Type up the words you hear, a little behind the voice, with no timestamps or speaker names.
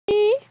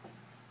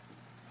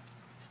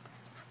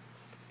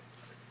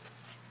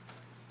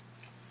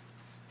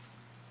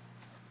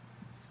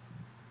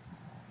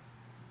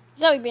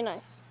Zoe, be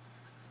nice.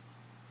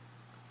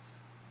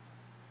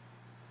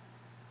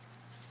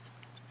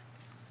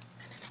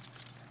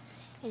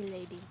 Hey,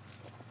 lady.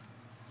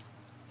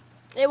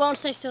 It won't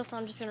stay still, so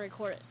I'm just gonna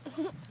record it.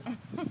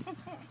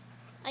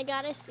 I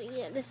gotta see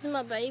it. This is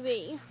my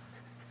baby.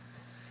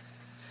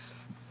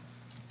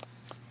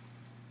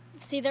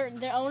 See, their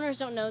owners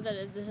don't know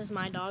that this is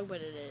my dog,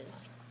 but it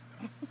is.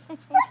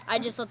 I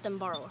just let them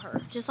borrow her,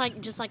 just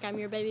like I'm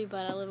your baby,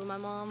 but I live with my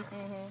mom.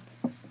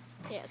 Mm-hmm.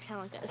 Yeah, it's kind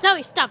of like that.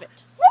 Zoe, stop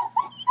it!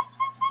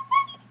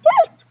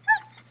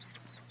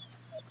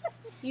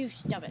 You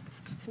stop it.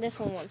 This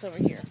one wants over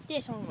here.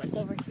 This one wants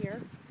over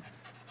here.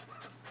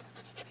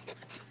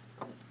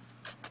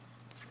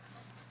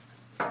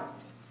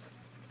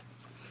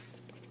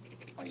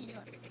 What are you doing?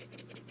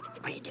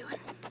 What are you doing?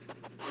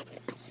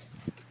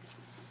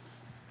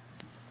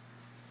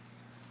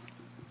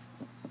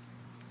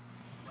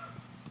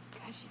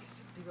 Gosh, she got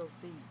some big old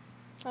feet.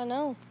 I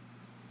know.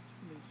 It's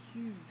gonna be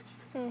huge.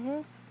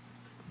 Mm-hmm.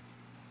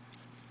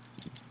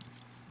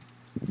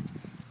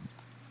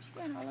 She's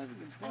going all over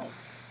your butt.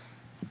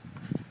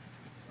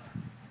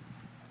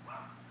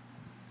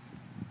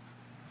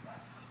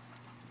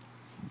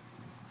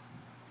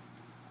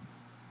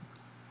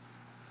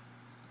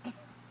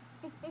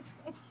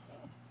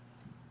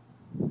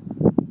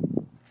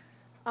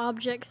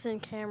 Objects in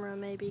camera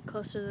may be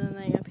closer than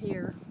they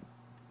appear.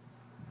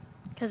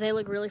 Because they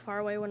look really far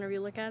away whenever you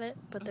look at it,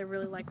 but they're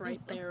really like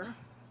right there.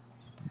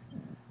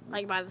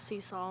 Like by the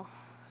seesaw,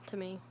 to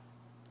me.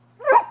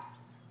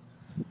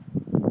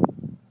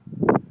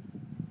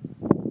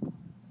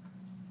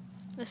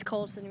 It's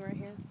cold sitting right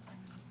here.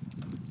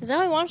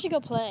 Zoe, why don't you go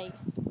play?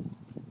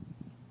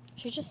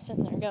 She's just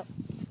sitting there. Go.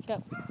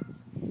 Go.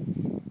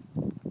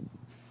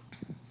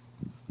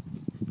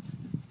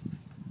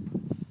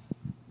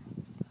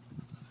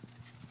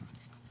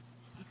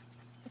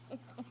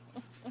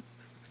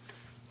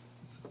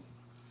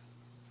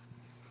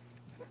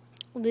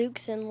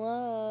 Luke's in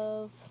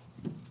love.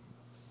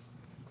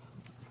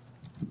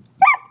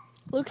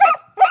 He's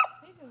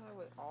in love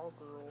with all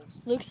girls.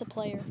 Luke's a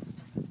player.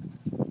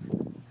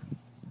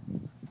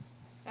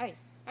 Hey,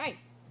 hey,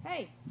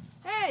 hey,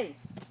 hey!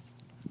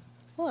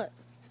 What?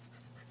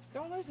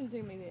 Don't listen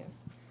to me then.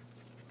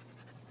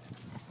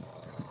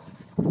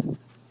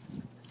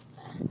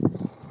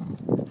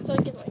 So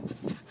get away.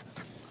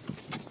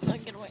 No,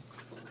 get away.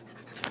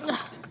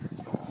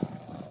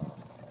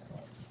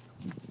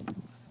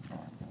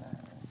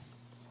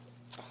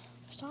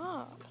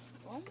 Stop.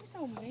 Why are you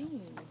so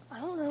mean? I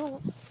don't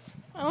know.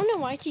 I don't know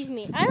why she's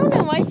mean. I don't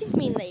know why she's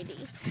mean, lady.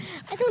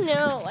 I don't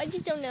know. I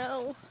just don't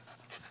know.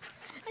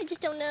 I just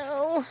don't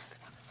know.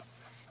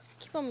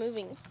 Keep on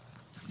moving.